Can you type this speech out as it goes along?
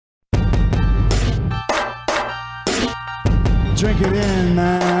Drink it in.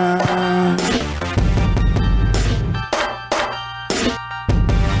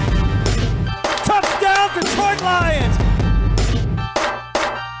 Touchdown, Detroit Lions!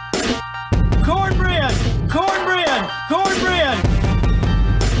 Cornbread! Cornbread! Cornbread!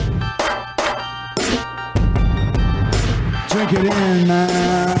 Drink it in.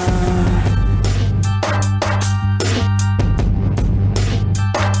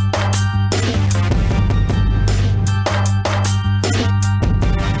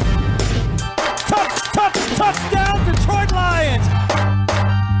 Touchdown, Detroit Lions!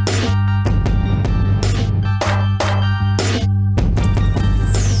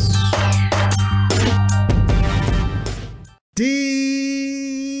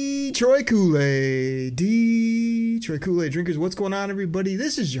 Detroit Kool-Aid. Detroit Kool-Aid drinkers, what's going on, everybody?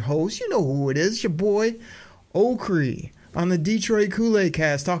 This is your host. You know who it is. Your boy, Okrie, on the Detroit Kool-Aid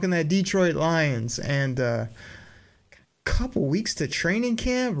cast, talking that Detroit Lions. And couple weeks to training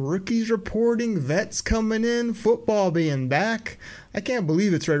camp, rookies reporting, vets coming in, football being back. I can't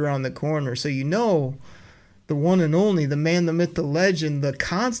believe it's right around the corner. So you know, the one and only, the man, the myth, the legend, the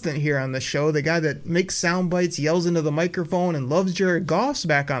constant here on the show, the guy that makes sound bites, yells into the microphone, and loves Jared Goff's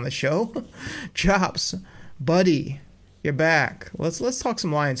back on the show. Chops, buddy, you're back. Let's talk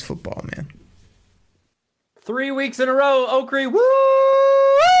some Lions football, man. 3 weeks in a row, Okrie. Woo!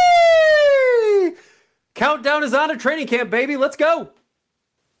 Countdown is on to training camp, baby. Let's go.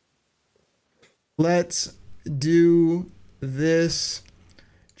 Let's do this.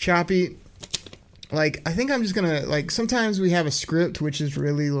 Choppy. Like, I think I'm just gonna, like, sometimes we have a script which is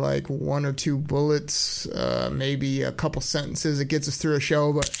really like one or two bullets, maybe a couple sentences. It gets us through a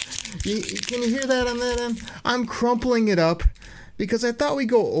show, but can you hear that on that end? I'm crumpling it up because I thought we'd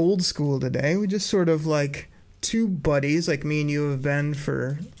go old school today. We just sort of like two buddies like me and you have been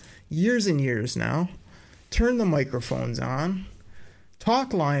for years and years now. Turn the microphones on,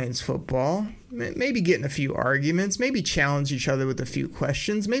 talk Lions football, maybe get in a few arguments, maybe challenge each other with a few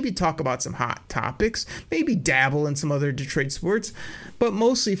questions, maybe talk about some hot topics, maybe dabble in some other Detroit sports, but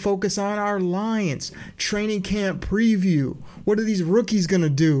mostly focus on our Lions, training camp preview, what are these rookies going to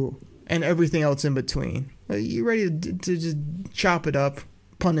do, and everything else in between. Are you ready to just chop it up,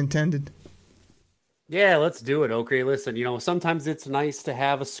 pun intended? Yeah, let's do it, Okrie. Listen, you know, sometimes it's nice to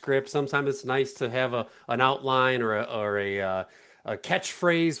have a script. Sometimes it's nice to have an outline or a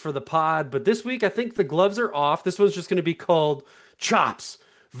catchphrase for the pod. But this week, I think the gloves are off. This one's just going to be called Chops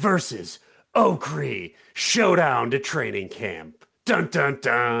versus Okrie. Showdown to training camp. Dun, dun,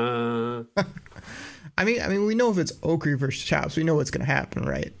 dun. I mean, we know if it's Okrie versus Chops, we know what's going to happen,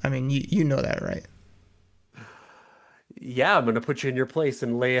 right? I mean, you know that, right? Yeah, I'm going to put you in your place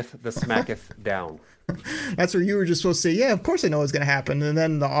and layeth the smacketh down. That's where you were just supposed to say, yeah, of course I know what's going to happen. And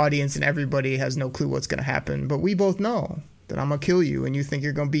then the audience and everybody has no clue what's going to happen. But we both know that I'm going to kill you and you think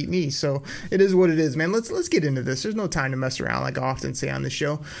you're going to beat me. So it is what it is, man. Let's get into this. There's no time to mess around like I often say on the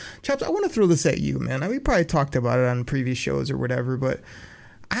show. Chops, I want to throw this at you, man. We probably talked about it on previous shows or whatever, but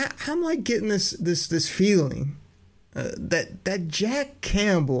I'm like getting this feeling that Jack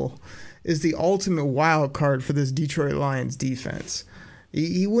Campbell is the ultimate wild card for this Detroit Lions defense.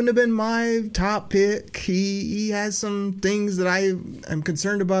 He wouldn't have been my top pick. He has some things that I am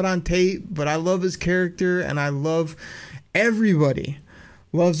concerned about on tape, but I love his character, and I love everybody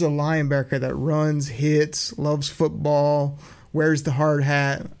loves a linebacker that runs, hits, loves football, wears the hard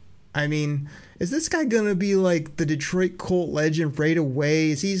hat. I mean, is this guy going to be like the Detroit Colt legend right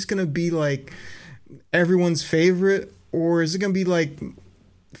away? Is he just going to be like everyone's favorite, or is it going to be like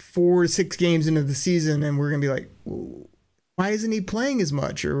 4 to 6 games into the season and we're going to be like, why isn't he playing as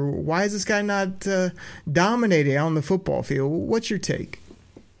much? Or why is this guy not dominating on the football field? What's your take?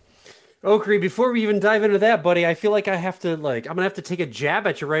 Okrie, before we even dive into that, buddy, I feel like I'm going to have to take a jab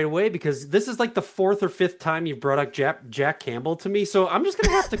at you right away because this is like the 4th or 5th time you've brought up Jack Campbell to me. So I'm just going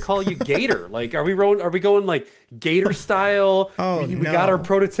to have to call you Gator. Like, are we going like Gator style? Oh, we got our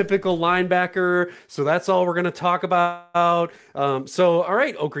prototypical linebacker. So that's all we're going to talk about. So, all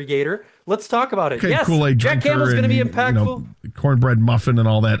right, Okrie Gator, let's talk about it. Okay, yes, Kool-Aid Jack Campbell's going to be impactful. You know, cornbread muffin and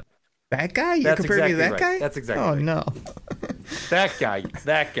all that. That guy? You That's compared exactly me to that right. guy? That's exactly Oh, right. no. That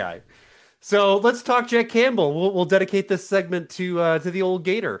guy. So let's talk Jack Campbell. We'll dedicate this segment to the old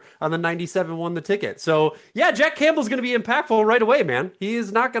Gator on the 97 won the ticket. So yeah, Jack Campbell's going to be impactful right away, man. He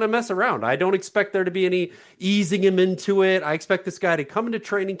is not going to mess around. I don't expect there to be any easing him into it. I expect this guy to come into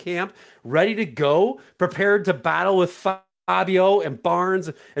training camp ready to go, prepared to battle with Fabio and Barnes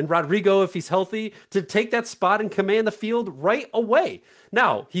and Rodrigo if he's healthy, to take that spot and command the field right away.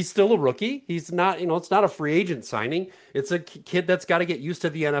 Now, he's still a rookie. He's not, it's not a free agent signing. It's a kid that's got to get used to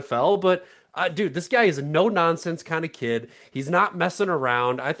the NFL, but Dude, this guy is a no nonsense kind of kid. He's not messing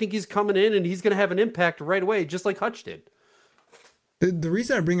around. I think he's coming in and he's going to have an impact right away, just like Hutch did. The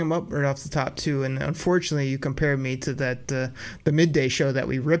reason I bring him up right off the top too, and unfortunately you compared me to that the midday show that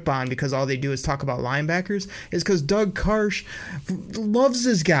we rip on because all they do is talk about linebackers, is because Doug Karsh loves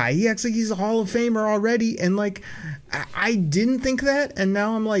this guy. He acts like he's a Hall of Famer already, and like I didn't think that, and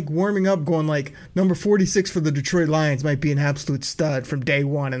now I'm like warming up, going like number 46 for the Detroit Lions might be an absolute stud from day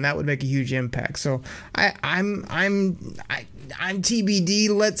one, and that would make a huge impact. So I'm TBD.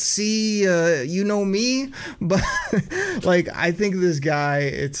 Let's see. You know me, but like I think this guy,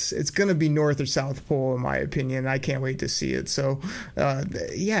 it's gonna be North or South Pole in my opinion. I can't wait to see it. So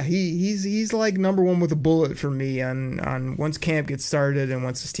yeah, he's like number one with a bullet for me on once camp gets started and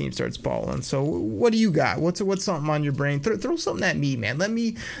once this team starts balling. So what do you got? What's something on your brain? Throw something at me, man. Let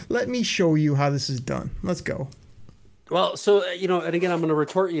me show you how this is done. Let's go. Well, so, and again, I'm going to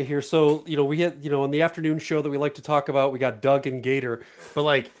retort you here. So, we had, in the afternoon show that we like to talk about, we got Doug and Gator. But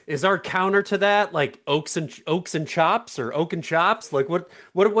like, is our counter to that like Oaks and Chops or Oak and Chops? Like,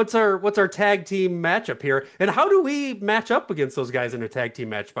 what's our tag team matchup here? And how do we match up against those guys in a tag team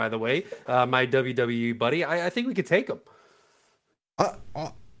match? By the way, my WWE buddy, I think we could take them.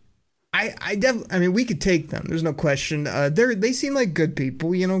 I mean, we could take them. There's no question. They seem like good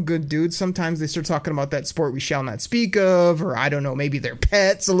people, good dudes. Sometimes they start talking about that sport we shall not speak of, or I don't know, maybe their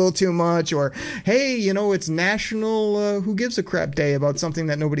pets a little too much, or hey, it's National Who Gives a Crap Day about something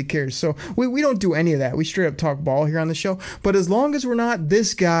that nobody cares. So we don't do any of that. We straight up talk ball here on the show. But as long as we're not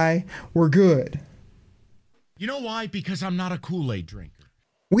this guy, we're good. You know why? Because I'm not a Kool-Aid drinker.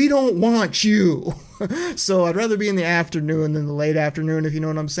 We don't want you. So I'd rather be in the afternoon than the late afternoon, if you know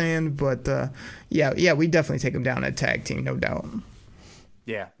what I'm saying. But yeah, we definitely take them down at tag team, no doubt.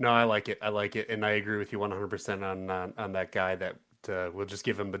 Yeah, no, I like it. And I agree with you 100% on that guy that we'll just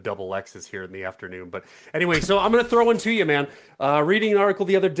give him the double X's here in the afternoon. But anyway, so I'm going to throw one to you, man. Reading an article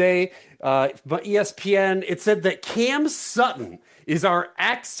the other day, ESPN, it said that Cam Sutton is our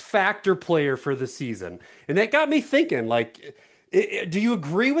X Factor player for the season. And that got me thinking, like, do you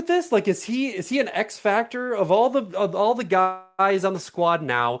agree with this? Like, is he an X factor of all the guys on the squad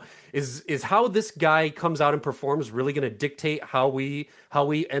now? Is how this guy comes out and performs really going to dictate how we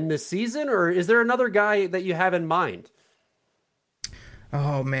end this season, or is there another guy that you have in mind?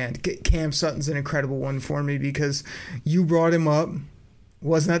 Oh man, Cam Sutton's an incredible one for me because you brought him up.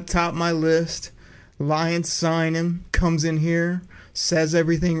 Wasn't at the top of my list. Lions sign him, comes in here, says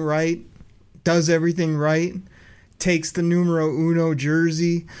everything right, does everything right. Takes the numero uno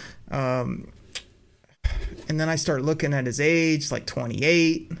jersey, and then I start looking at his age, like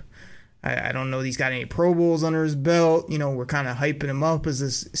 28. I don't know he's got any Pro Bowls under his belt. We're kind of hyping him up as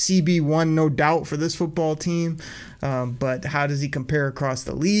this CB1, no doubt, for this football team. But how does he compare across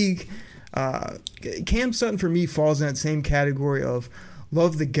the league? Cam Sutton, for me, falls in that same category of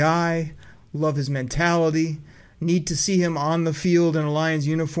love the guy, love his mentality, need to see him on the field in a Lions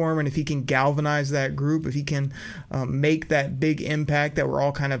uniform, and if he can galvanize that group, if he can make that big impact that we're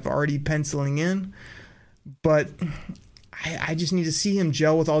all kind of already penciling in. But I just need to see him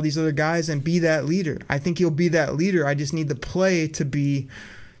gel with all these other guys and be that leader. I think he'll be that leader. I just need the play to be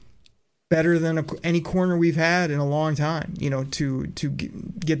better than any corner we've had in a long time, to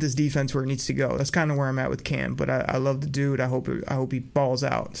get this defense where it needs to go. That's kind of where I'm at with Cam, but I love the dude. I hope he balls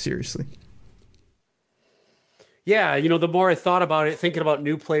out, seriously. Yeah, the more I thought about it, thinking about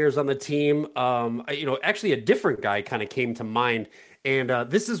new players on the team, actually a different guy kind of came to mind. And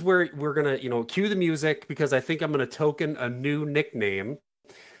this is where we're going to, cue the music, because I think I'm going to token a new nickname.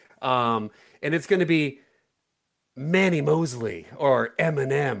 And it's going to be Manny Mosley, or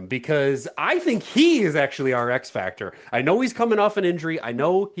Eminem, because I think he is actually our X factor. I know he's coming off an injury. I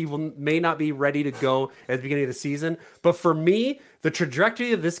know he may not be ready to go at the beginning of the season. But for me, the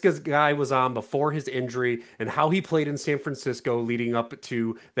trajectory of this guy was on before his injury and how he played in San Francisco leading up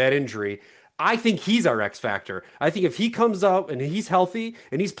to that injury, I think he's our X factor. I think if he comes up and he's healthy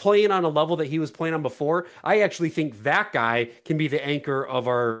and he's playing on a level that he was playing on before, I actually think that guy can be the anchor of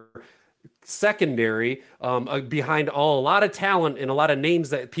our secondary, behind a lot of talent and a lot of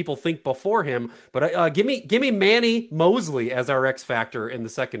names that people think before him. But give me Manny Mosley as our X factor in the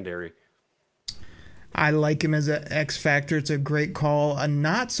secondary. I like him as an X factor. It's a great call. A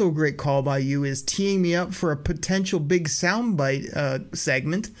not so great call by you is teeing me up for a potential big soundbite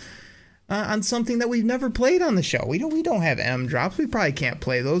segment on something that we've never played on the show. We don't have M drops. We probably can't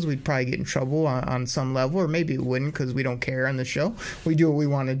play those. We'd probably get in trouble on some level, or maybe it wouldn't because we don't care on the show. We do what we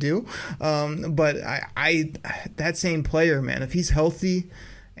want to do. But I that same player, man, if he's healthy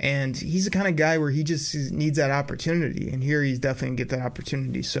And he's the kind of guy where he just needs that opportunity. And here he's definitely going to get that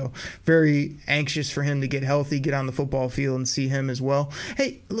opportunity. So very anxious for him to get healthy, get on the football field and see him as well.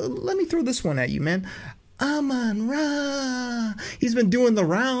 Hey, let me throw this one at you, man. Amon-Ra. He's been doing the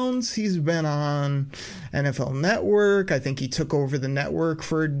rounds. He's been on NFL Network. I think he took over the network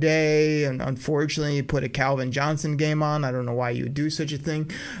for a day, and unfortunately he put a Calvin Johnson game on. I don't know why you would do such a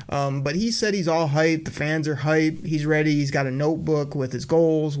thing. But he said he's all hyped. The fans are hyped. He's ready. He's got a notebook with his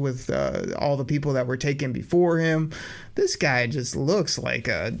goals, with all the people that were taken before him. This guy just looks like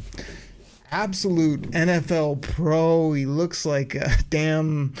a absolute NFL pro. He looks like a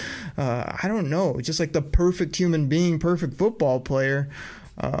damn, I don't know, just like the perfect human being, perfect football player.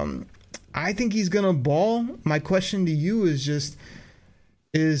 I think he's going to ball. My question to you is just,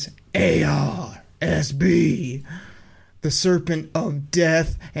 is ARSB, the Serpent of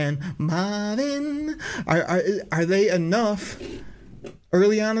Death, and Marvin, are they enough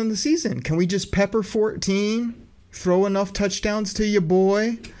early on in the season? Can we just pepper 14, throw enough touchdowns to your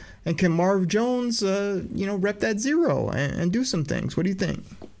boy? And can Marv Jones, rep that 0 and do some things? What do you think?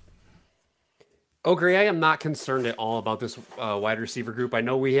 Okrie, I am not concerned at all about this wide receiver group. I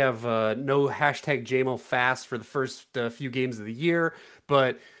know we have no hashtag JMO fast for the first few games of the year,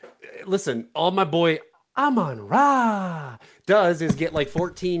 but listen, all my boy Amon-Ra does is get like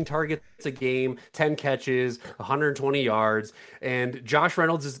 14 targets a game, 10 catches, 120 yards, and Josh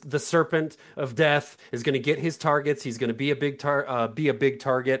Reynolds is the Serpent of Death, is going to get his targets. He's going to be a big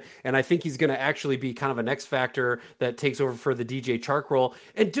target, and I think he's going to actually be kind of an X factor that takes over for the DJ Chark role.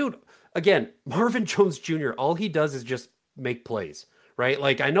 And dude, again, Marvin Jones Jr., all he does is just make plays. Right?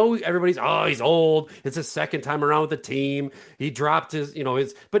 Like, I know everybody's, he's old. It's his second time around with the team. He dropped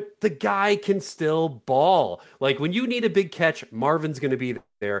but the guy can still ball. Like, when you need a big catch, Marvin's going to be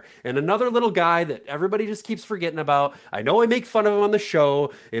there. And another little guy that everybody just keeps forgetting about. I know I make fun of him on the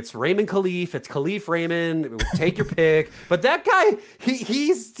show. It's Raymond Khalif. It's Khalif Raymond. Take your pick. But that guy,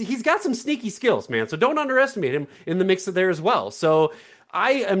 he's got some sneaky skills, man. So don't underestimate him in the mix of there as well. So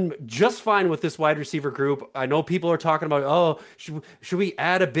I am just fine with this wide receiver group. I know people are talking about, should we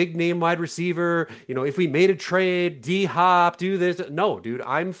add a big name wide receiver? If we made a trade, D-Hop, do this. No, dude,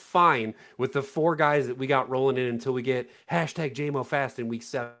 I'm fine with the 4 guys that we got rolling in until we get hashtag JMO fast in week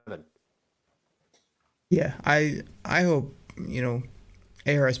 7. Yeah, I hope,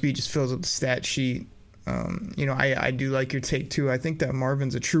 ARSB just fills up the stat sheet. I do like your take too. I think that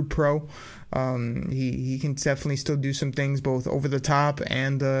Marvin's a true pro. He can definitely still do some things both over the top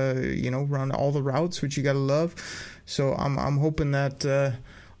and run all the routes, which you gotta love. So I'm hoping that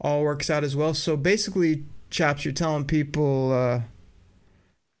all works out as well. So basically, Chops, you're telling people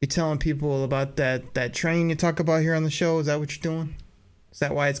about that train you talk about here on the show. Is that what you're doing? Is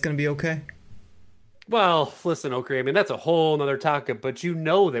that why it's gonna be okay? Well, listen, Okrie, I mean, that's a whole nother topic, but you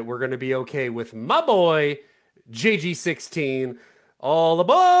know that we're going to be okay with my boy, JG16. All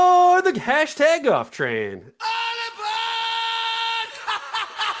aboard the hashtag off train. All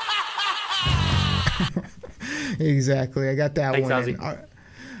aboard! Exactly. I got that. Thanks, one.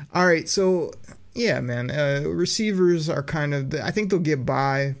 All right. So, yeah, man, receivers are kind of, I think they'll get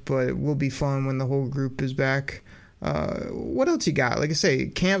by, but it will be fun when the whole group is back. What else you got? Like I say,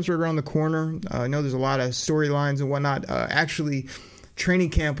 camp's right around the corner. I know there's a lot of storylines and whatnot. Actually, training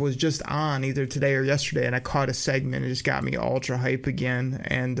camp was just on either today or yesterday, and I caught a segment. It just got me ultra hype again.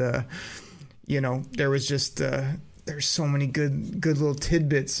 And, there was just, there's so many good little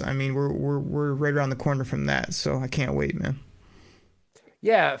tidbits. I mean, we're right around the corner from that. So I can't wait, man.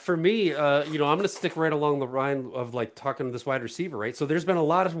 Yeah, for me, I'm going to stick right along the line of like talking to this wide receiver, right? So there's been a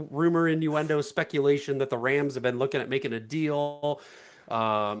lot of rumor, innuendo, speculation that the Rams have been looking at making a deal.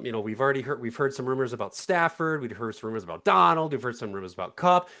 We've heard some rumors about Stafford. We've heard some rumors about Donald. We've heard some rumors about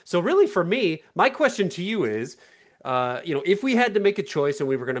Kupp. So really for me, my question to you is, if we had to make a choice and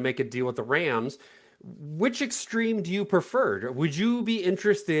we were going to make a deal with the Rams, which extreme do you prefer? Would you be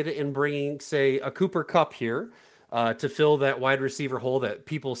interested in bringing, say, a Cooper Kupp here to fill that wide receiver hole that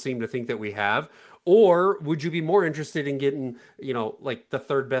people seem to think that we have? Or would you be more interested in getting, like the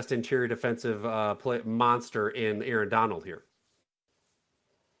third best interior defensive monster in Aaron Donald here?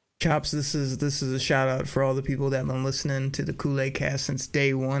 Chops, this is a shout out for all the people that have been listening to the Kool-Aid Cast since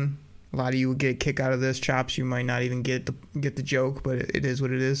day one. A lot of you will get a kick out of this. Chops, you might not even get the joke, but it is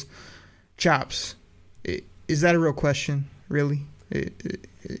what it is. Chops, is that a real question? Really?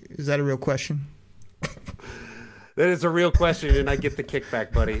 Is that a real question? That is a real question, and I get the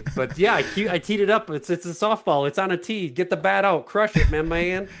kickback, buddy. But yeah, I teed it up. It's a softball. It's on a tee. Get the bat out. Crush it,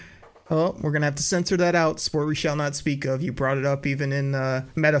 man. Oh, we're gonna have to censor that out. Sport we shall not speak of. You brought it up even in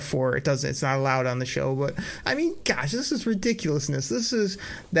metaphor. It's not allowed on the show. But I mean, gosh, this is ridiculousness. This is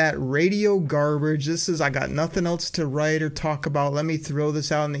that radio garbage. This is, I got nothing else to write or talk about. Let me throw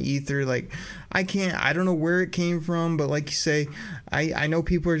this out in the ether. Like, I don't know where it came from, but like you say, I know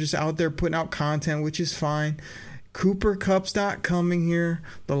people are just out there putting out content, which is fine. Cooper Kupp's not coming here.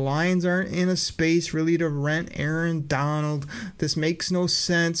 The Lions aren't in a space really to rent Aaron Donald. This makes no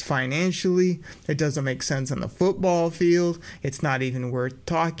sense financially. It doesn't make sense on the football field. It's not even worth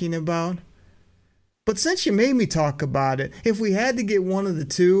talking about. But since you made me talk about it, if we had to get one of the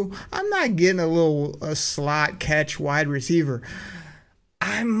two, I'm not getting a slot catch wide receiver.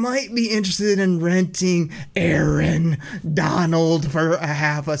 I might be interested in renting Aaron Donald for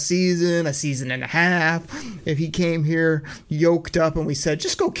a season and a half. If he came here yoked up and we said,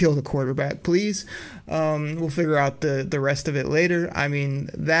 just go kill the quarterback, please. We'll figure out the rest of it later. I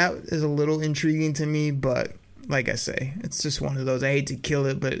mean, that is a little intriguing to me, but like I say, it's just one of those, I hate to kill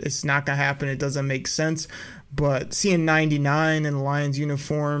it, but it's not going to happen. It doesn't make sense. But seeing 99 in the Lions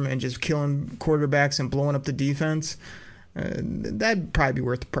uniform and just killing quarterbacks and blowing up the defense, that'd probably be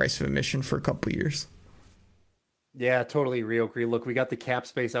worth the price of admission for a couple of years. Yeah, totally agree, Okrie. Look, we got the cap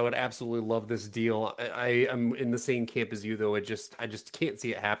space. I would absolutely love this deal. I am in the same camp as you, though. I just can't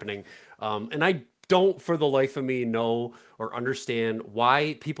see it happening. And I don't, for the life of me, know or understand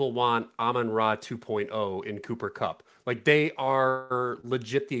why people want Amon-Ra 2.0 in Cooper Kupp. Like, they are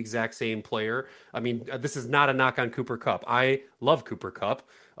legit the exact same player. I mean, this is not a knock on Cooper Kupp. I love Cooper Kupp,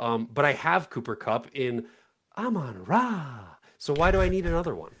 but I have Cooper Kupp in Amon-Ra. So why do I need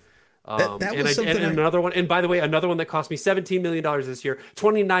another one? Another one. And by the way, another one that cost me $17 million this year,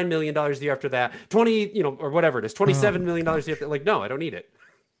 $29 million the year after that, or whatever it is, $27 million the year after. Like, no, I don't need it.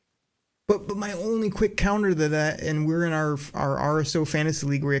 But my only quick counter to that, and we're in our RSO fantasy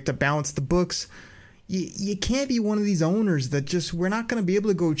league where you have to balance the books. You can't be one of these owners that just, we're not going to be able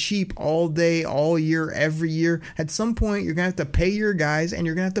to go cheap all day, all year, every year. At some point, you're going to have to pay your guys and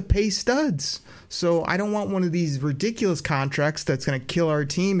you're going to have to pay studs. So I don't want one of these ridiculous contracts that's going to kill our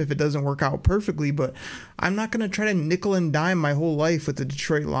team if it doesn't work out perfectly. But I'm not going to try to nickel and dime my whole life with the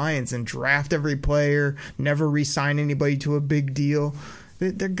Detroit Lions and draft every player, never re-sign anybody to a big deal.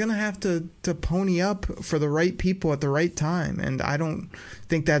 They're going to have to pony up for the right people at the right time. And I don't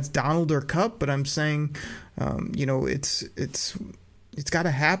think that's Donald or Kupp, but I'm saying, it's got to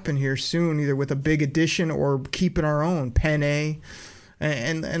happen here soon, either with a big addition or keeping our own, Penne.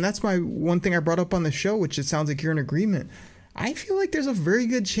 And that's my one thing I brought up on the show, which it sounds like you're in agreement. I feel like there's a very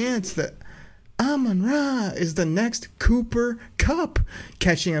good chance that Amon-Ra is the next Cooper Kupp,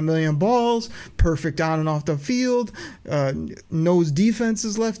 catching a million balls, perfect on and off the field, knows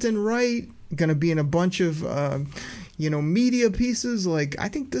defenses left and right, going to be in a bunch of media pieces. Like, I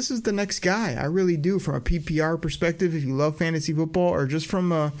think this is the next guy. I really do, from a PPR perspective, if you love fantasy football, or just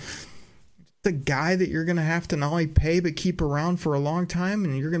from the guy that you're going to have to not only pay but keep around for a long time,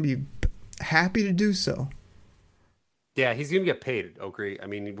 and you're going to be happy to do so. Yeah, he's going to get paid, Okrie. I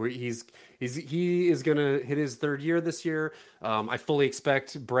mean, he is going to hit his third year this year. I fully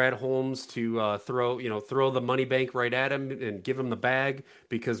expect Brad Holmes to throw the money bank right at him and give him the bag,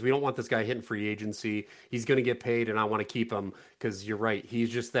 because we don't want this guy hitting free agency. He's going to get paid, and I want to keep him, because you're right. He's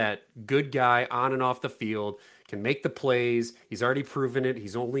just that good guy on and off the field, can make the plays. He's already proven it.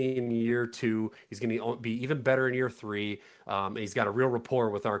 He's only in year 2. He's going to be even better in year 3. And he's got a real rapport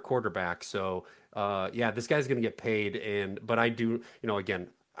with our quarterback. So, this guy's going to get paid. But I do, again,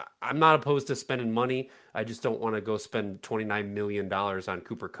 I'm not opposed to spending money. I just don't want to go spend $29 million on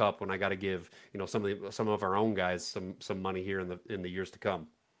Cooper Kupp when I got to give, some of our own guys some money here in the years to come.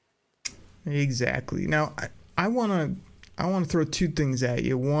 Exactly. Now, I want to throw two things at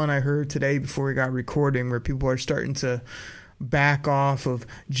you. One, I heard today before we got recording, where people are starting to back off of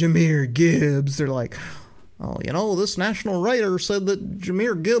Jahmyr Gibbs. They're like, oh, this national writer said that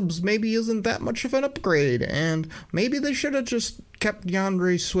Jahmyr Gibbs maybe isn't that much of an upgrade, and maybe they should have just kept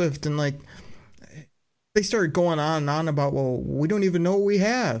DeAndre Swift. And they started going on and on about, well, we don't even know what we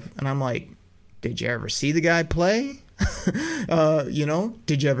have. And I'm like, did you ever see the guy play?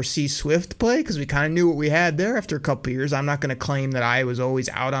 Did you ever see Swift play? Because we kind of knew what we had there after a couple of years. I'm not going to claim that I was always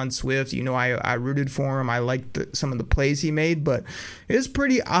out on Swift. I rooted for him. I liked some of the plays he made, but it was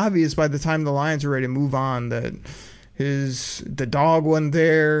pretty obvious by the time the Lions were ready to move on that the dog wasn't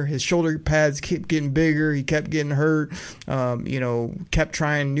there. His shoulder pads kept getting bigger. He kept getting hurt. Kept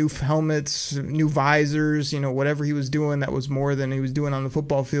trying new helmets, new visors. Whatever he was doing, that was more than he was doing on the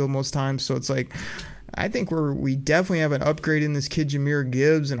football field most times. So it's like, I think we definitely have an upgrade in this kid Jahmyr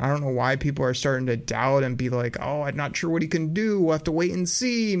Gibbs, and I don't know why people are starting to doubt and be like, oh, I'm not sure what he can do. We'll have to wait and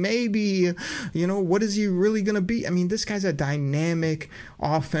see. Maybe, what is he really going to be? I mean, this guy's a dynamic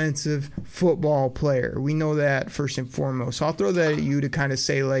offensive football player. We know that first and foremost. So I'll throw that at you to kind of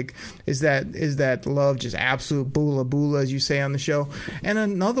say, like, is that love just absolute boola boola, as you say on the show? And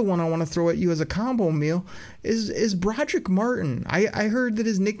another one I want to throw at you as a combo meal is Broderick Martin. I heard that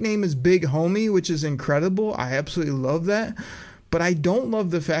his nickname is Big Homie, which is incredible. I absolutely love that. But I don't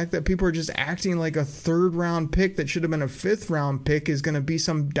love the fact that people are just acting like a third-round pick that should have been a fifth-round pick is going to be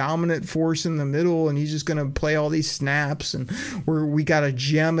some dominant force in the middle, and he's just going to play all these snaps, and we got a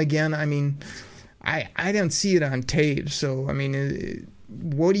gem again. I mean, I didn't see it on tape. So, I mean,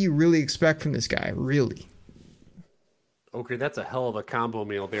 what do you really expect from this guy, really? Okay, that's a hell of a combo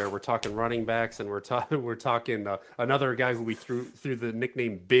meal there. We're talking running backs, and we're talking another guy who we threw the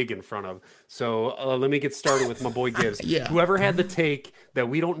nickname Big in front of. So let me get started with my boy Gibbs. Yeah. Whoever had the take that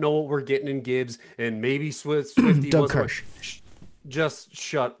we don't know what we're getting in Gibbs, and maybe Swifty Doug was Kirsch. Just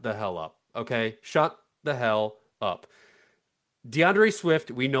shut the hell up, okay? Shut the hell up. DeAndre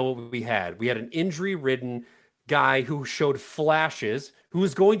Swift, we know what we had. We had an injury-ridden guy who showed flashes, who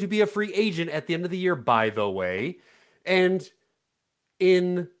is going to be a free agent at the end of the year, by the way. And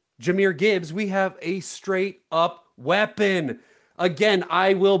in Jahmyr Gibbs, we have a straight up weapon. Again,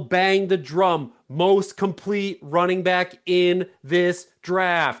 I will bang the drum. Most complete running back in this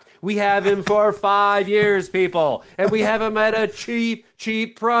draft. We have him for 5 years, people. And we have him at a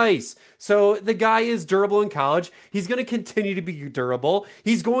cheap price. So the guy is durable in college. He's going to continue to be durable.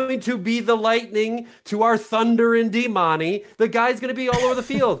 He's going to be the lightning to our Thunder and Demani. The guy's going to be all over the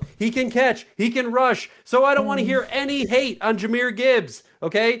field. He can catch. He can rush. So I don't want to hear any hate on Jahmyr Gibbs,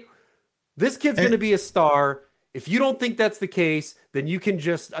 okay? This kid's going to be a star. If you don't think that's the case, then you can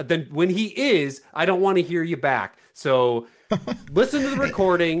just then when he is, I don't want to hear you back. So listen to the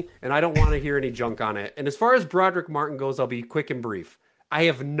recording, and I don't want to hear any junk on it. And as far as Broderick Martin goes, I'll be quick and brief. I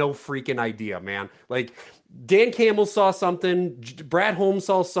have no freaking idea, man. Like, Dan Campbell saw something, Brad Holmes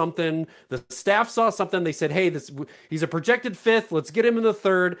saw something, the staff saw something. They said, hey, he's a projected fifth. Let's get him in the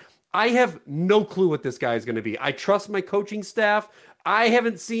third. I have no clue what this guy is going to be. I trust my coaching staff. I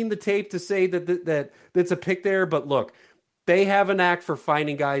haven't seen the tape to say that that's a pick there, but look, they have a knack for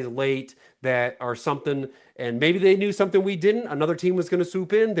finding guys late that are something, and maybe they knew something we didn't. Another team was going to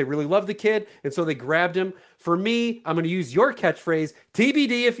swoop in. They really love the kid, and so they grabbed him. For me, I'm going to use your catchphrase,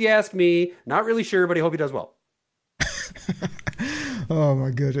 TBD if you ask me. Not really sure, but I hope he does well. Oh my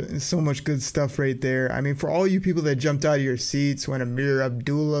goodness, so much good stuff right there. I mean, for all you people that jumped out of your seats when Amir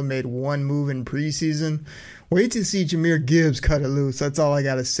Abdullah made one move in preseason, wait to see Jahmyr Gibbs cut it loose. That's all I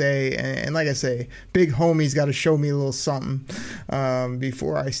got to say. And like I say, Big Homie's got to show me a little something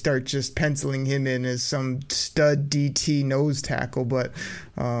before I start just penciling him in as some stud DT nose tackle. But,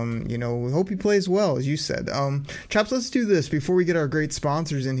 we hope he plays well, as you said. Chops, let's do this. Before we get our great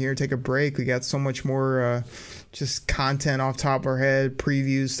sponsors in here, take a break. We got so much more just content off top of our head,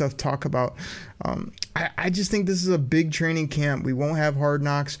 previews, stuff to talk about. I just think this is a big training camp. We won't have Hard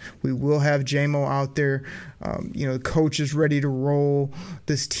Knocks. We will have JMO out there. The coach is ready to roll.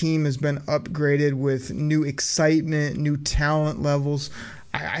 This team has been upgraded with new excitement, new talent levels.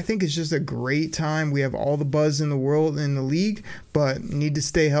 I think it's just a great time. We have all the buzz in the world in the league, but need to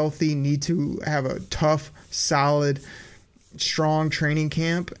stay healthy, need to have a tough, solid, strong training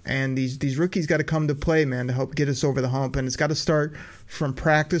camp, and these rookies got to come to play, man, to help get us over the hump. And it's got to start from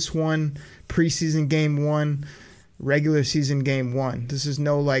practice 1, preseason game 1, regular season game 1. This is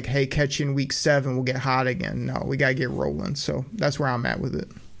no like, hey, catch you in week 7, we'll get hot again. No, we got to get rolling. So that's where I'm at with it.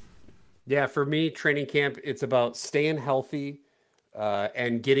 Yeah, for me, training camp, it's about staying healthy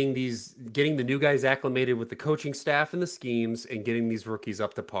and getting the new guys acclimated with the coaching staff and the schemes, and getting these rookies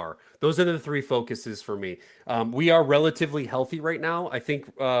up to par. Those are the 3 focuses for me. We are relatively healthy right now. I think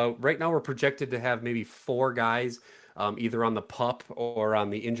right now we're projected to have maybe 4 guys either on the PUP or on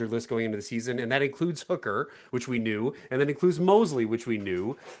the injured list going into the season. And that includes Hooker, which we knew, and then includes Mosley, which we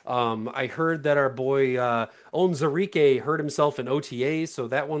knew. I heard that our boy Onzarike hurt himself in OTAs, so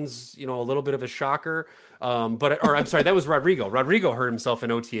that one's, a little bit of a shocker. I'm sorry, that was Rodrigo. Rodrigo hurt himself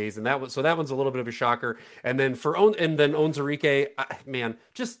in OTAs, and that one's a little bit of a shocker. And then Onzarike, man,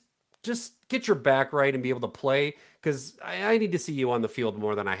 just get your back right and be able to play, because I need to see you on the field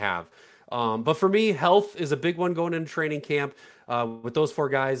more than I have. But for me, health is a big one going into training camp with those 4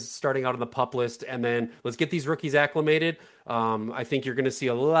 guys starting out on the PUP list. And then let's get these rookies acclimated. I think you're going to see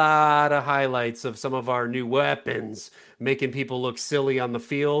a lot of highlights of some of our new weapons making people look silly on the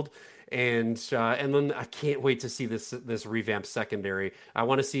field. and then I can't wait to see this revamped secondary. I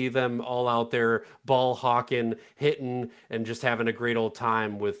want to see them all out there ball hawking, hitting, and just having a great old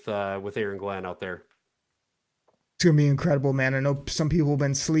time with Aaron Glenn out there. It's going to be incredible, man. I know some people have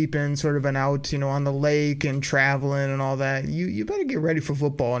been sleeping, sort of been out, on the lake and traveling and all that. You better get ready for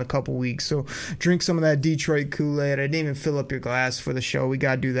football in a couple weeks. So drink some of that Detroit Kool-Aid. I didn't even fill up your glass for the show. We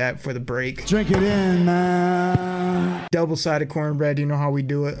got to do that for the break. Drink it in, man. Double-sided cornbread. You know how we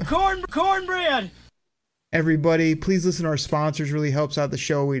do it. Cornbread. Everybody, please listen to our sponsors. Really helps out the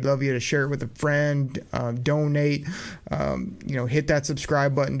show. We'd love you to share it with a friend, donate, hit that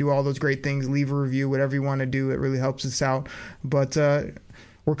subscribe button, do all those great things, leave a review, whatever you want to do. It really helps us out. But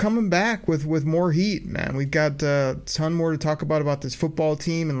we're coming back with more heat, man. We've got a ton more to talk about this football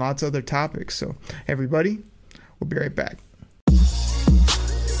team and lots of other topics. So everybody, we'll be right back.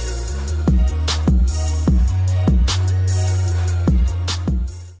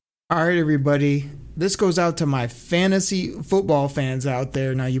 All right, everybody. This goes out to my fantasy football fans out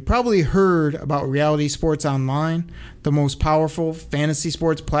there. Now, you probably heard about Reality Sports Online, the most powerful fantasy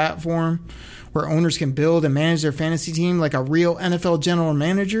sports platform where owners can build and manage their fantasy team like a real NFL general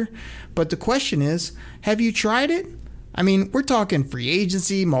manager. But the question is, have you tried it? I mean, we're talking free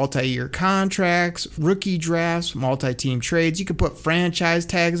agency, multi-year contracts, rookie drafts, multi-team trades. You can put franchise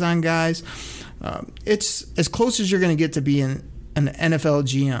tags on guys. It's as close as you're going to get to being an NFL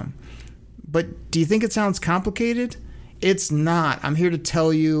GM. But do you think it sounds complicated? It's not. I'm here to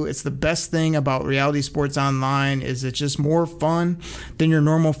tell you it's the best thing about Reality Sports Online is it's just more fun than your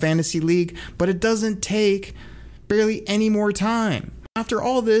normal fantasy league, but it doesn't take barely any more time. After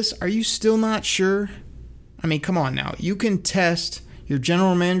all this, are you still not sure? I mean, come on now. You can test your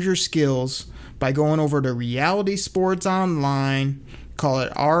general manager skills by going over to Reality Sports Online, call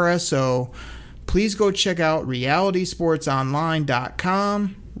it RSO. Please go check out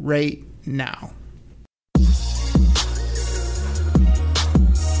realitysportsonline.com right now.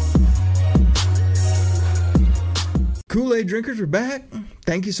 Kool-Aid drinkers, we're back.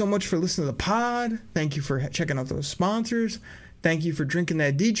 Thank you so much for listening to the pod. Thank you for checking out those sponsors. Thank you for drinking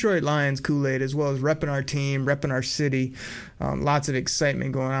that Detroit Lions Kool-Aid, as well as repping our team, repping our city. Lots of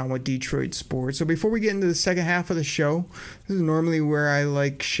excitement going on with Detroit sports. So before we get into the second half of the show, this is normally where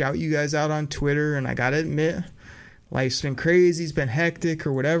I shout you guys out on Twitter, and I gotta admit, life's been crazy, it's been hectic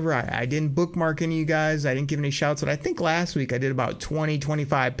or whatever. I didn't bookmark any of you guys. I didn't give any shouts. But I think last week I did about 20,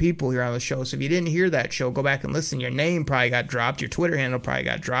 25 people here on the show. So if you didn't hear that show, go back and listen. Your name probably got dropped. Your Twitter handle probably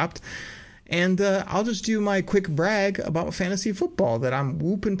got dropped. And I'll just do my quick brag about fantasy football that I'm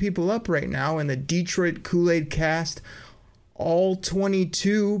whooping people up right now in the Detroit Kool-Aid Cast All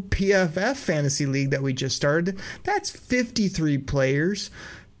 22 PFF Fantasy League that we just started. That's 53 players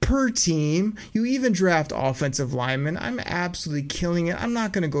per team. You even draft offensive linemen. I'm absolutely killing it. I'm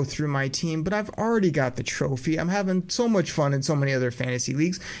not going to go through my team, but I've already got the trophy. I'm having so much fun in so many other fantasy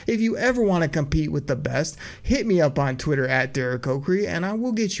leagues. If you ever want to compete with the best, hit me up on Twitter at Derek Okrie, and I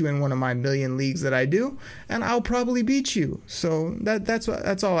will get you in one of my million leagues that I do, and I'll probably beat you. So that's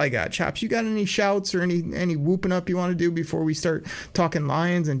all I got. Chops, you got any shouts or any whooping up you want to do before we start talking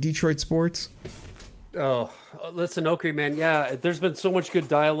Lions and Detroit sports? Oh, listen, Okrie, man. Yeah, there's been so much good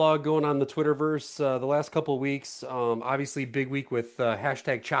dialogue going on the Twitterverse the last couple of weeks. Obviously, big week with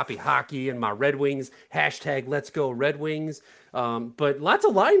hashtag Choppy Hockey and my Red Wings, hashtag Let's Go Red Wings. But lots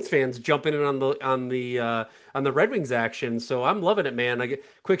of Lions fans jumping in on the Red Wings action. So I'm loving it, man. I get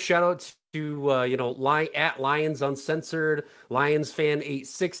quick shout out to at Lions Uncensored, Lions Fan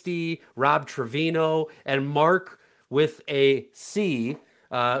 860, Rob Trevino, and Mark with a C.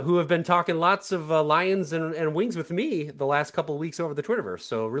 Who have been talking lots of Lions and Wings with me the last couple of weeks over the Twitterverse.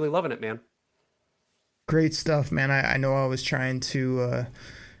 So really loving it, man. Great stuff, man. I know I was trying to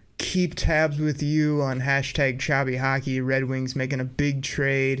keep tabs with you on hashtag Choppy Hockey, Red Wings making a big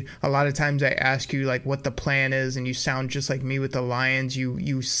trade. A lot of times I ask you what the plan is, and you sound just like me with the Lions.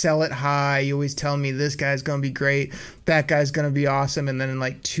 You sell it high. You always tell me this guy's going to be great, that guy's going to be awesome, and then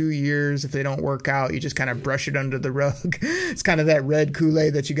in 2 years, if they don't work out, you just kind of brush it under the rug. It's kind of that red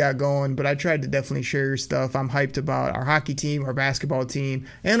Kool-Aid that you got going, but I tried to definitely share your stuff. I'm hyped about our hockey team, our basketball team,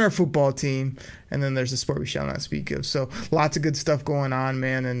 and our football team, and then there's the sport we shall not speak of. So lots of good stuff going on,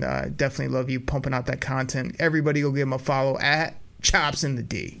 man, and definitely love you pumping out that content. Everybody go give him a follow at Chops in the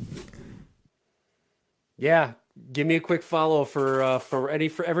D. Yeah, give me a quick follow for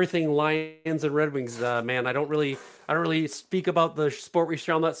everything Lions and Red Wings, man. I don't really speak about the sport we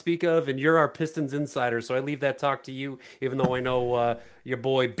shall not speak of, and you're our Pistons insider, so I leave that talk to you, even though I know your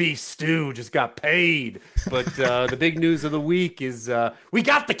boy Beef Stew just got paid. But the big news of the week is we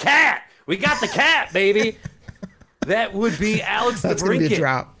got the cat. We got the cat, baby. That would be Alex That's DeBrincat. Gonna be a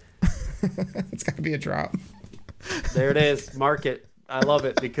drop. It's got to be a drop. There it is. Mark it. I love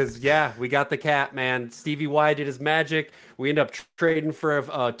it because, yeah, we got the cat, man. Stevie Y did his magic. We end up trading for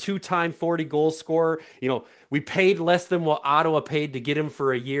a two-time 40-goal scorer. You know, we paid less than what Ottawa paid to get him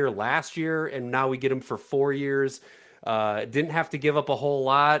for a year last year, and now we get him for 4 years. Didn't have to give up a whole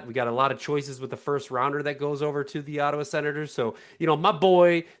lot. We got a lot of choices with the first rounder that goes over to the Ottawa Senators. So, you know, my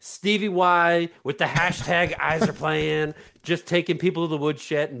boy, Stevie Y, with the hashtag eyes are playing, just taking people to the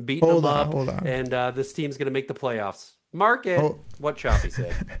woodshed and beating them up. Hold on. And this team's going to make the playoffs. Mark it. What Choppy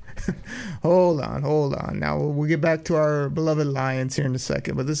said. Hold on. Now we'll get back to our beloved Lions here in a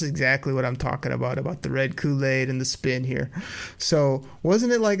second, but this is exactly what I'm talking about the red Kool-Aid and the spin here. So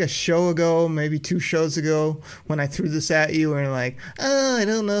wasn't it like a show ago, maybe 2 shows ago, when I threw this at you and you're like, oh, I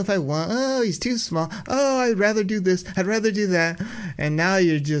don't know if I want, oh, he's too small, oh, I'd rather do this, I'd rather do that. And now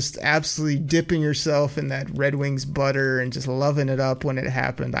you're just absolutely dipping yourself in that Red Wings butter and just loving it up when it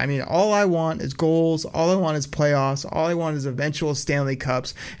happened. I mean, all I want is goals, all I want is playoffs, all I want is eventual Stanley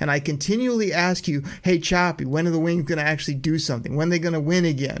Cups, and I continually ask you, hey Choppy, when are the Wings going to actually do something? When are they going to win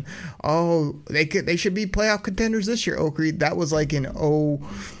again? Oh, they should be playoff contenders this year, Okrie. That was like in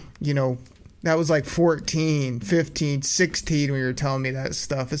that was like 14, 15, 16 when you were telling me that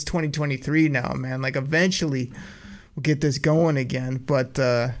stuff. It's 2023 now, man. Like eventually we'll get this going again. But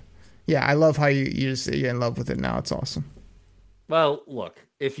yeah, I love how you just say you're in love with it now. It's awesome. Well, look,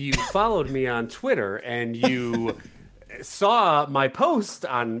 if you followed me on Twitter and you saw my post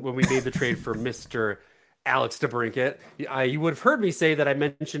on when we made the trade for Mr. Alex DeBrincat, you would have heard me say that I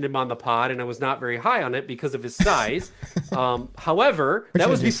mentioned him on the pod and I was not very high on it because of his size. However, that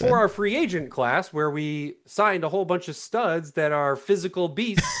was before our free agent class where we signed a whole bunch of studs that are physical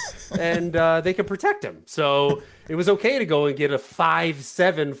beasts and they can protect him. So it was okay to go and get a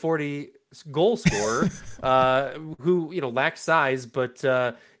 5'7", 40 goal scorer who, you know, lacks size, but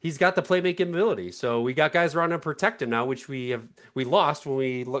he's got the playmaking ability. So we got guys around him to protect him now, which we lost when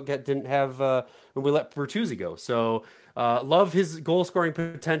we didn't have when we let Bertuzzi go. So love his goal scoring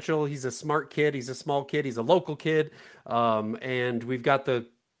potential. He's a smart kid. He's a small kid. He's a local kid. And we've got the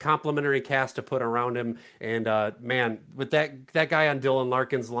complimentary cast to put around him. And man, with that guy on Dylan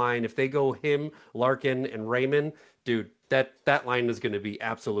Larkin's line, if they go him, Larkin, and Raymond, dude, that line is going to be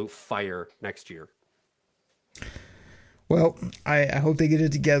absolute fire next year. Well, I hope they get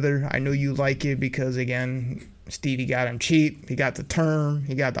it together. I know you like it because, again, Stevie got him cheap. He got the term.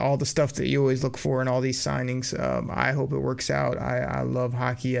 He got all the stuff that you always look for in all these signings. I hope it works out. I love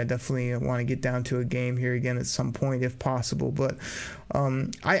hockey. I definitely want to get down to a game here again at some point if possible. But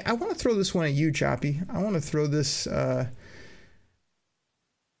I want to throw this one at you, Choppy. I want to throw this,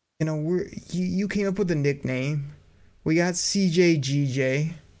 you came up with a nickname. We got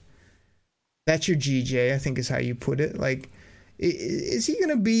CJGJ. That's your GJ, I think is how you put it. Like, is he going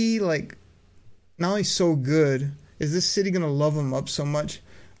to be, like, not only so good, is this city going to love him up so much?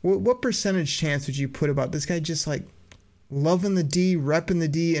 What percentage chance would you put about this guy just, like, loving the D, repping the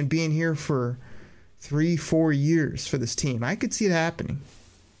D, and being here for 3-4 years for this team? I could see it happening.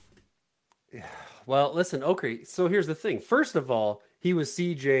 Well, listen, Okrie, so here's the thing. First of all, he was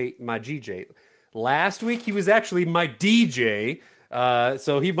CJ, my GJ. Last week, he was actually my DJ.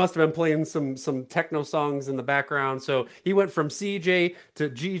 So he must have been playing some techno songs in the background. So he went from CJ to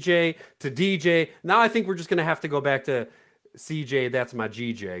GJ to DJ. Now I think we're just going to have to go back to CJ, that's my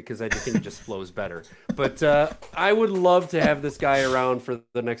GJ, because I think it just flows better. But I would love to have this guy around for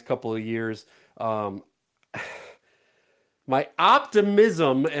the next couple of years. My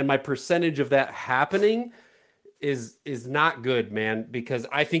optimism and my percentage of that happening is not good, man, because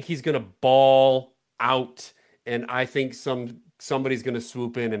I think he's going to ball out, and I think somebody's going to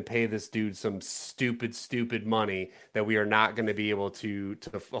swoop in and pay this dude some stupid money that we are not going to be able to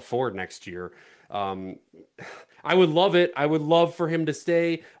afford next year. I would love it. I would love for him to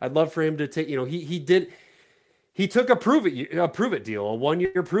stay. I'd love for him to take, he took a prove it deal, a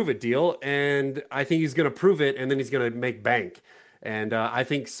 1-year prove it deal. And I think he's going to prove it, and then he's going to make bank. And I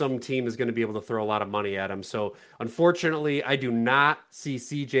think some team is going to be able to throw a lot of money at him. So unfortunately, I do not see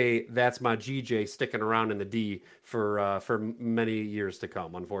CJ, that's my GJ, sticking around in the D for many years to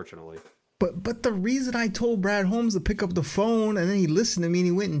come, unfortunately. But the reason I told Brad Holmes to pick up the phone and then he listened to me and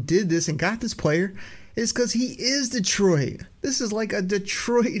he went and did this and got this player is because he is Detroit. This is like a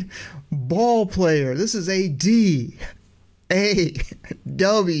Detroit ball player. This is a D. A,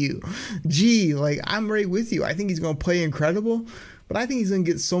 W, G. Like, I'm right with you. I think he's going to play incredible, but I think he's going to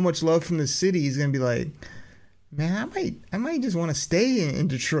get so much love from the city. He's going to be like, man, I might just want to stay in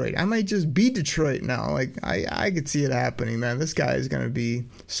Detroit. I might just be Detroit now. Like, I could see it happening, man. This guy is going to be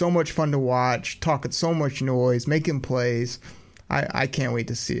so much fun to watch, talking so much noise, making plays. I can't wait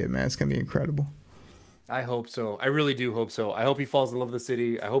to see it, man. It's gonna be incredible. I hope so. I really do hope so. I hope he falls in love with the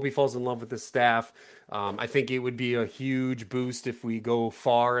city. I hope he falls in love with the staff. I think it would be a huge boost if we go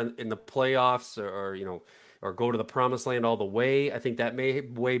far in the playoffs or go to the promised land all the way. I think that may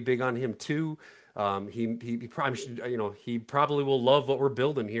weigh big on him too. He probably should, he probably will love what we're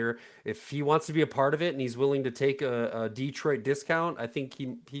building here. If he wants to be a part of it and he's willing to take a Detroit discount, I think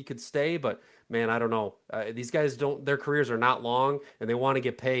he could stay. But man, I don't know. These guys their careers are not long and they want to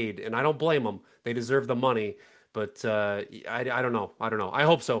get paid, and I don't blame them. They deserve the money. But I don't know. I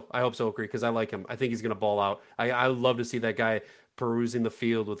hope so, Okrie, because I like him. I think he's going to ball out. I would love to see that guy perusing the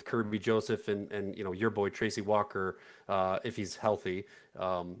field with Kirby Joseph and your boy Tracy Walker if he's healthy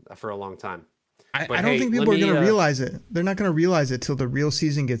for a long time. I don't think people are going to realize it. They're not going to realize it till the real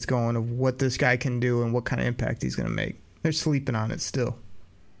season gets going of what this guy can do and what kind of impact he's going to make. They're sleeping on it still.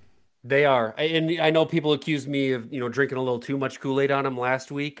 They are, and I know people accused me of drinking a little too much Kool-Aid on him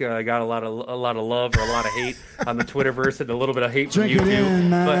last week. I got a lot of love or a lot of hate on the Twitterverse and a little bit of hate from you too.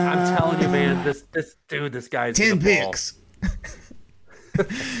 But I'm telling you, man, this guy's 10 picks.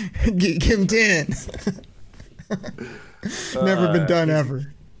 Give him 10. Never been done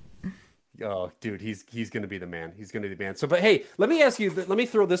ever. Oh, dude, he's gonna be the man. He's gonna be the man. So, but hey, let me ask you. Let me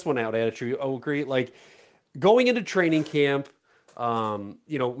throw this one out at you, Okrie. Like going into training camp.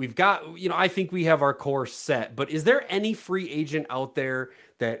 We've got, I think we have our core set, but is there any free agent out there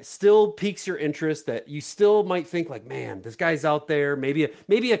that still piques your interest that you still might think like, man, this guy's out there, maybe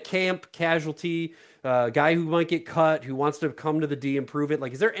a camp casualty, guy who might get cut, who wants to come to the D and prove it?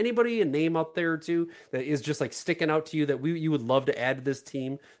 Like, is there anybody, a name out there too, that is just like sticking out to you that you would love to add to this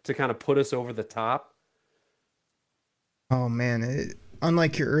team to kind of put us over the top? Oh man.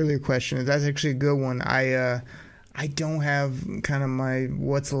 Unlike your earlier question, that's actually a good one. I don't have kind of my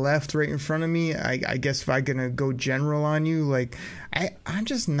what's left right in front of me. I guess if I'm going to go general on you, like I'm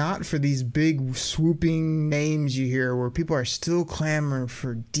just not for these big swooping names you hear where people are still clamoring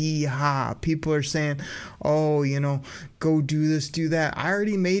for D-Hop. People are saying, oh, go do this, do that. I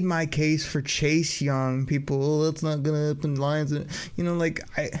already made my case for Chase Young. People, that's not going to happen. Lions,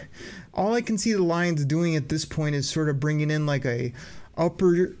 all I can see the Lions doing at this point is sort of bringing in like a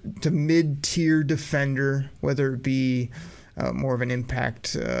upper to mid-tier defender, whether it be more of an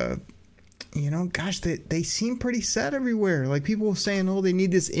impact. They seem pretty set everywhere. Like people saying, oh, they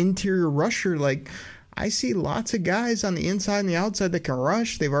need this interior rusher. Like I see lots of guys on the inside and the outside that can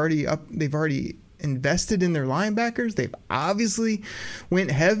rush. They've already invested in their linebackers. They've obviously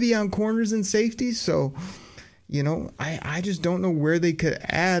went heavy on corners and safeties. So I just don't know where they could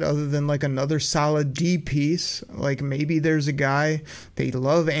add other than like another solid D piece. Like maybe there's a guy, they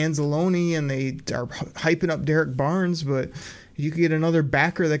love Anzalone and they are hyping up Derek Barnes, but you could get another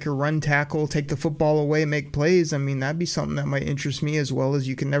backer that could run tackle, take the football away, and make plays. I mean, that'd be something that might interest me, as well as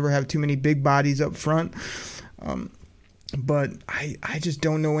you can never have too many big bodies up front. But I just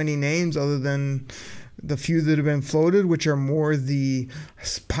don't know any names other than the few that have been floated, which are more the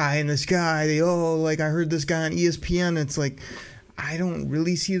pie in the sky. I heard this guy on ESPN. It's like, I don't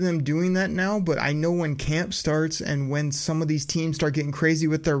really see them doing that now, but I know when camp starts and when some of these teams start getting crazy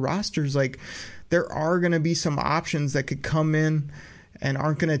with their rosters, like there are going to be some options that could come in and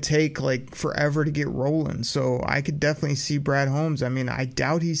aren't going to take like forever to get rolling. So I could definitely see Brad Holmes. I mean, I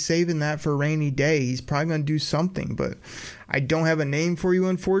doubt he's saving that for a rainy day. He's probably going to do something, but I don't have a name for you,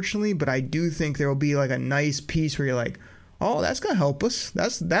 unfortunately, but I do think there will be like a nice piece where you're like, oh, that's going to help us.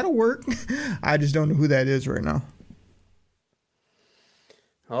 That'll work. I just don't know who that is right now.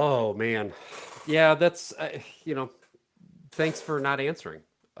 Oh man. Yeah, that's, thanks for not answering.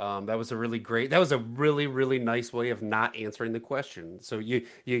 That was a really, really nice way of not answering the question. So you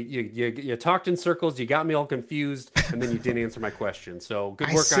talked in circles, you got me all confused, and then you didn't answer my question. So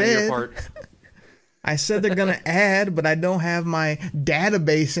good work on your part. I said they're going to add, but I don't have my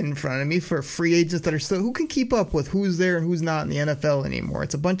database in front of me for free agents that are still, who can keep up with who's there and who's not in the NFL anymore.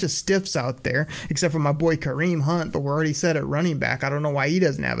 It's a bunch of stiffs out there, except for my boy Kareem Hunt, but we're already set at running back. I don't know why he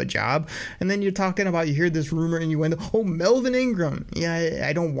doesn't have a job. And then you're talking about, you hear this rumor and you went, oh, Melvin Ingram. Yeah,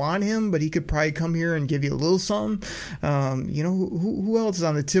 I don't want him, but he could probably come here and give you a little something. Who else is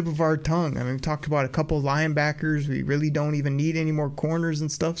on the tip of our tongue? I mean, we've talked about a couple of linebackers. We really don't even need any more corners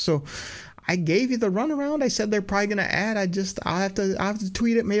and stuff. So I gave you the runaround. I said they're probably going to add. I'll have to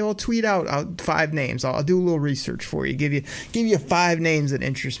tweet it. Maybe I'll tweet out 5 names. I'll do a little research for you. Give you 5 names that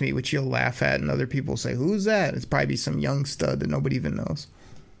interest me, which you'll laugh at, and other people say, "Who's that?" It's probably some young stud that nobody even knows.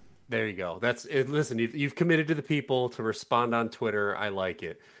 There you go. That's it. Listen, you've committed to the people to respond on Twitter. I like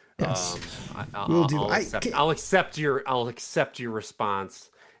it. Yes, I'll accept your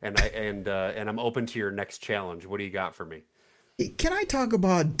response, and I'm open to your next challenge. What do you got for me? Can I talk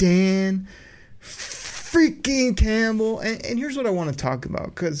about Dan freaking Campbell? And here's what I want to talk about,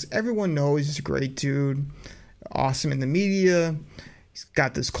 because everyone knows he's a great dude, awesome in the media. He's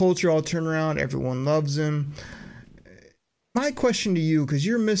got this culture all turned around. Everyone loves him. My question to you, because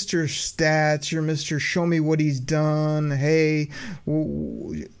you're Mr. Stats, you're Mr. Show me what he's done. Hey,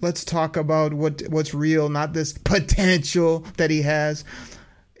 let's talk about what's real, not this potential that he has.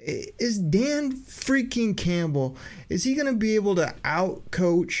 Is Dan freaking Campbell, is he going to be able to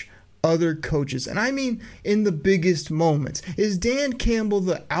out-coach other coaches? And I mean in the biggest moments. Is Dan Campbell,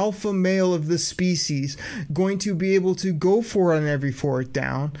 the alpha male of the species, going to be able to go for it on every fourth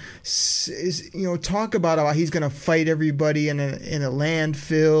down? Talk about how he's going to fight everybody in a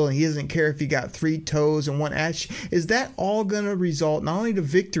landfill, and he doesn't care if he got 3 toes and 1 ash. Is that all going to result not only to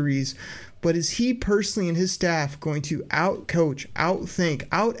victories, but is he personally and his staff going to out-coach, out-think,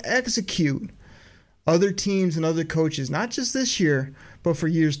 out-execute other teams and other coaches, not just this year, but for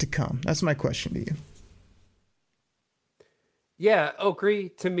years to come? That's my question to you. Yeah,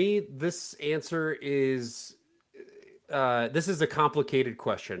 Okrie, to me, this answer is this is a complicated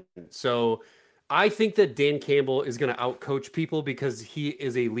question. So I think that Dan Campbell is going to outcoach people because he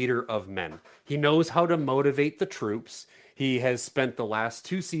is a leader of men. He knows how to motivate the troops. He has spent the last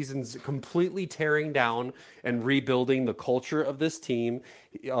 2 seasons completely tearing down and rebuilding the culture of this team,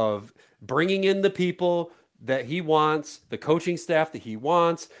 of bringing in the people that he wants, the coaching staff that he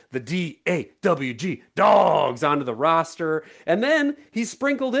wants, the DAWG dogs onto the roster. And then he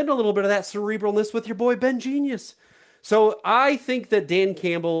sprinkled in a little bit of that cerebralness with your boy Ben Genius. So I think that Dan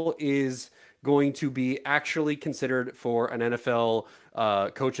Campbell is going to be actually considered for an NFL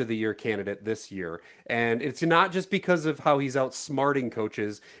Coach of the Year candidate this year. And it's not just because of how he's outsmarting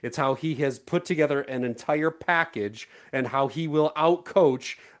coaches, it's how he has put together an entire package and how he will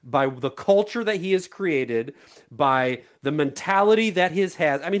outcoach by the culture that he has created, by the mentality that his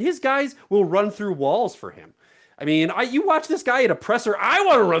has. I mean, his guys will run through walls for him. I mean, you watch this guy at a presser. I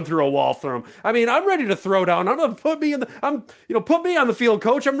want to run through a wall for him. I mean, I'm ready to throw down. I'm gonna put me on the field,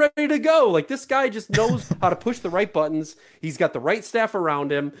 coach. I'm ready to go. Like, this guy just knows how to push the right buttons. He's got the right staff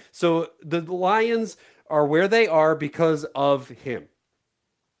around him. So the Lions are where they are because of him.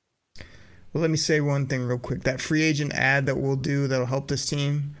 Well, let me say one thing real quick. That free agent ad that we'll do that'll help this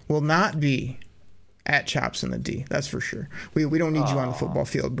team will not be at Chops in the D. That's for sure. We don't need you on the football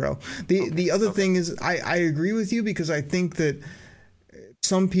field, bro. The other thing is, I agree with you, because I think that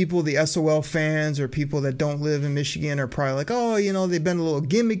some people, the SOL fans or people that don't live in Michigan, are probably like, oh, they've been a little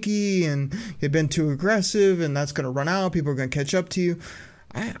gimmicky and they've been too aggressive, and that's going to run out. People are going to catch up to you.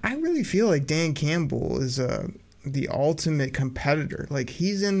 I really feel like Dan Campbell is the ultimate competitor. Like,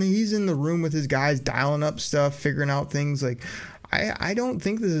 he's in the room with his guys, dialing up stuff, figuring out things. Like, I don't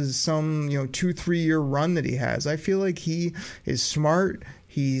think this is some 2-3 year run that he has. I feel like he is smart.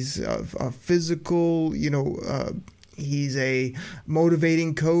 He's a physical, he's a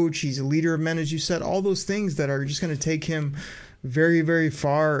motivating coach. He's a leader of men, as you said. All those things that are just going to take him very, very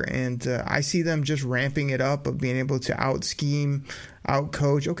far. And I see them just ramping it up, of being able to out scheme, out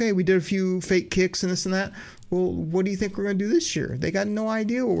coach. Okay, we did a few fake kicks and this and that. Well, what do you think we're going to do this year? They got no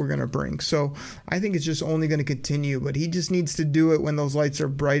idea what we're going to bring. So I think it's just only going to continue. But he just needs to do it when those lights are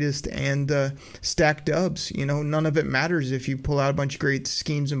brightest and stack dubs. None of it matters if you pull out a bunch of great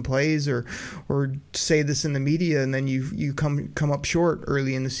schemes and plays or say this in the media and then you come up short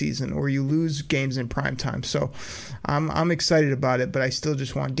early in the season, or you lose games in prime time. So I'm excited about it, but I still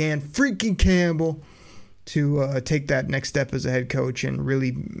just want Dan freaking Campbell to take that next step as a head coach and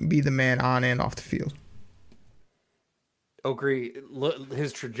really be the man on and off the field. Okrie,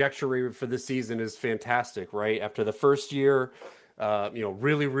 his trajectory for this season is fantastic, right? After the first year,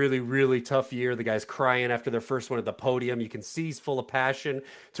 really, really, really tough year. The guy's crying after their first one at the podium. You can see he's full of passion,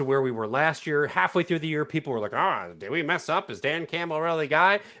 to where we were last year. Halfway through the year, people were like, did we mess up? Is Dan Campbell really the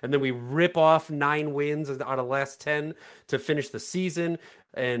guy? And then we rip off 9 wins out of the last 10 to finish the season.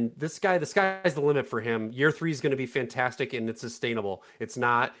 And the sky's the limit for him. Year 3 is going to be fantastic, and it's sustainable. He's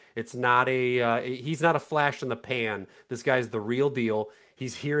not a flash in the pan. This guy's the real deal.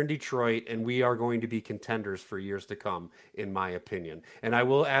 He's here in Detroit, and we are going to be contenders for years to come, in my opinion. And I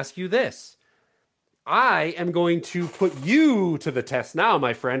will ask you this. I am going to put you to the test now,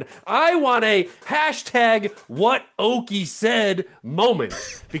 my friend. I want a hashtag what Okie said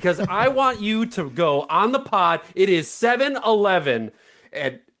moment, because I want you to go on the pod. It is 7-11.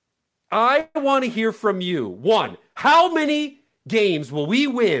 And I want to hear from you. 1, how many games will we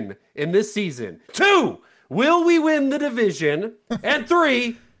win in this season? 2, will we win the division? And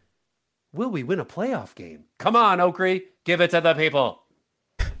 3, will we win a playoff game? Come on, Okrie, give it to the people.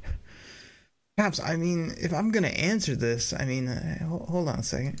 Perhaps, I mean, if I'm gonna answer this, I mean, hold on a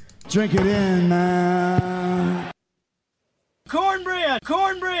second. Drink it in, man. Cornbread!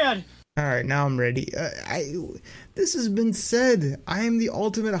 Cornbread! All right, now I'm ready. This has been said. I am the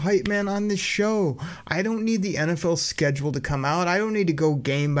ultimate hype man on this show. I don't need the NFL schedule to come out. I don't need to go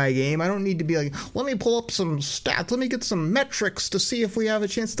game by game. I don't need to be like, let me pull up some stats. Let me get some metrics to see if we have a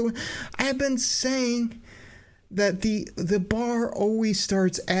chance to win. I have been saying that the bar always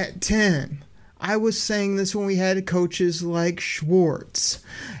starts at 10. I was saying this when we had coaches like Schwartz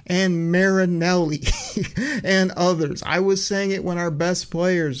and Marinelli and others. I was saying it when our best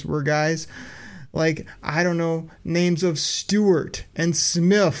players were guys like, I don't know, names of Stewart and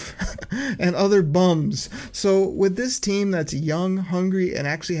Smith and other bums. So with this team that's young, hungry, and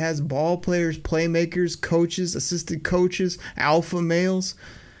actually has ball players, playmakers, coaches, assistant coaches, alpha males,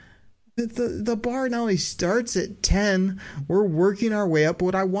 the bar not only starts at 10, we're working our way up.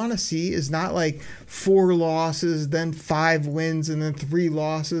 What I want to see is not like 4 losses, then 5 wins, and then 3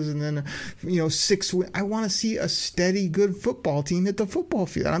 losses, and then 6 wins. I want to see a steady, good football team hit the football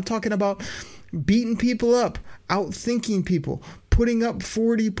field. I'm talking about beating people up, outthinking people, putting up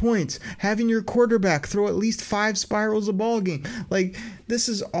 40 points, having your quarterback throw at least 5 spirals a ball game. Like, this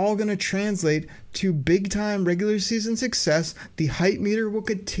is all going to translate to big-time regular season success. The hype meter will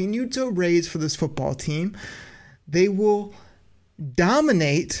continue to raise for this football team. They will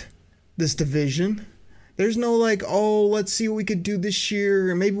dominate this division. There's no like, oh, let's see what we could do this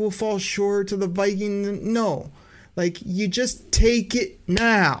year, or maybe we'll fall short to the Vikings. No. Like, you just take it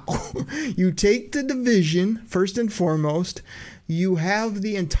now. You take the division, first and foremost. You have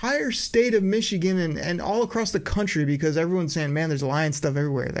the entire state of Michigan and all across the country, because everyone's saying, man, there's Lions stuff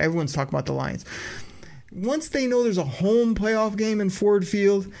everywhere. Everyone's talking about the Lions. Once they know there's a home playoff game in Ford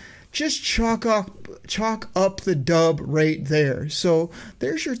Field, just chalk up the dub right there. So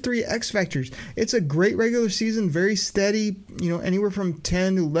there's your 3 X factors. It's a great regular season, very steady, anywhere from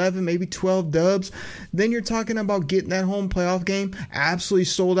 10 to 11, maybe 12 dubs. Then you're talking about getting that home playoff game absolutely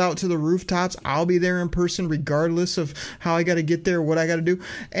sold out to the rooftops. I'll be there in person regardless of how I got to get there, what I got to do.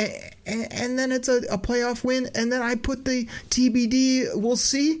 And then it's a playoff win, and then I put the TBD, we'll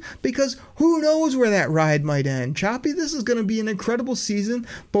see, because who knows where that ride might end. Choppy, this is going to be an incredible season,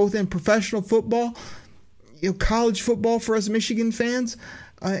 both in professional football, college football for us Michigan fans,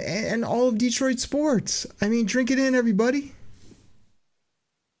 and all of Detroit sports. I mean, drink it in, everybody.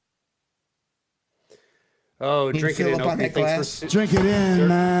 Oh, drink it in. Okay, thanks for drink it in,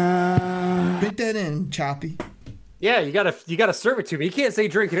 man. Drink that in, Choppy. Yeah, you gotta serve it to me. You can't say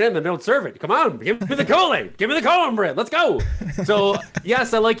drink it in and don't serve it. Come on, give me the Kool-Aid. Give me the cornbread. Let's go. So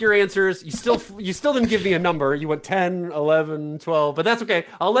yes, I like your answers. You still didn't give me a number. You went 10, 11, 12, but that's okay.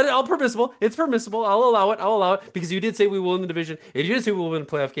 I'll permissible. It's permissible. I'll allow it because you did say we will win the division. And you did say we will win the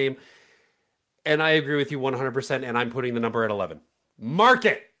playoff game. And I agree with you 100%. And I'm putting the number at 11. Mark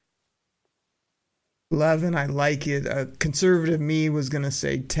it. 11, I like it. Conservative me was going to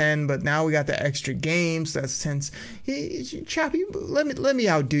say 10, but now we got the extra games. That's 10. Choppy, let me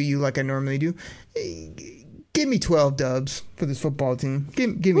outdo you like I normally do. Give me 12 dubs for this football team.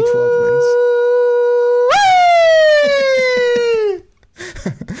 Give me 12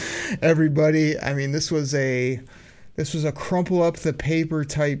 wins. Everybody, I mean, this was a crumple up the paper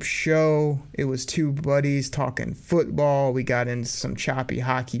type show. It was 2 buddies talking football. We got into some choppy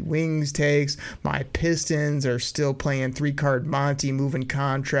hockey wings takes. My Pistons are still playing 3-card Monty, moving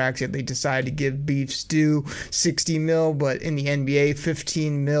contracts. Yet they decide to give Beef Stew $60 million, but in the NBA,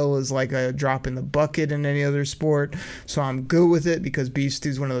 $15 million is like a drop in the bucket in any other sport. So I'm good with it because Beef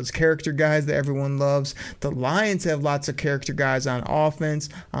Stew's one of those character guys that everyone loves. The Lions have lots of character guys on offense,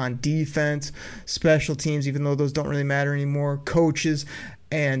 on defense, special teams, even though those don't really matter anymore, coaches,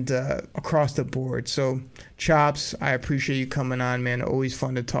 and across the board. So Chops, I appreciate you coming on, man. Always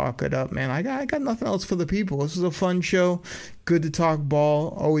fun to talk it up, man. I got nothing else for the people. This was a fun show. Good to talk ball.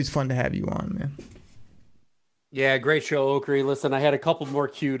 Always fun to have you on, man. Yeah, great show, Okrie. Listen, I had a couple more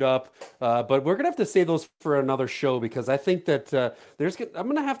queued up, but we're gonna have to save those for another show because I think that I'm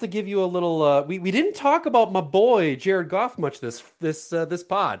gonna have to give you a little. We didn't talk about my boy Jared Goff much this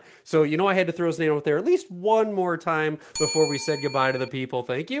pod, so I had to throw his name out there at least one more time before we said goodbye to the people.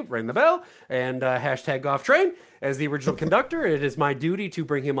 Thank you. Ring the bell and hashtag Goff Train as the original conductor. It is my duty to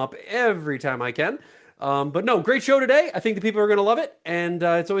bring him up every time I can. But no, great show today. I think the people are going to love it. And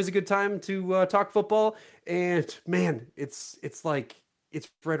it's always a good time to talk football. And man, it's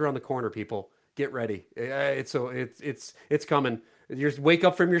right around the corner, people. Get ready. It's coming. You just wake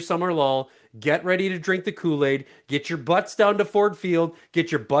up from your summer lull, get ready to drink the Kool-Aid, get your butts down to Ford Field,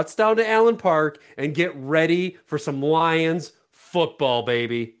 get your butts down to Allen Park, and get ready for some Lions football,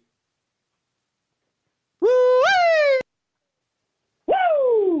 baby.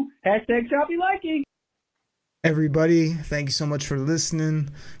 Hashtag Choppy liking. Everybody, thank you so much for listening.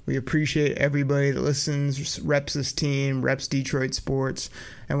 We appreciate everybody that listens, reps this team, reps Detroit sports,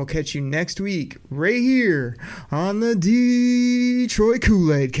 and we'll catch you next week right here on the Detroit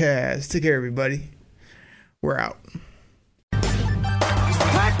Kool-Aid Cast. Take care, everybody. We're out.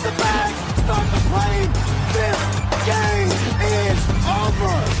 Pack the bag, start the plane. This game is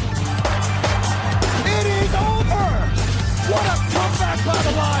over. It is over. What a comeback by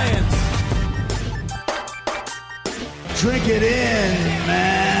the Lions. Drink it in,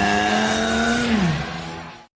 man.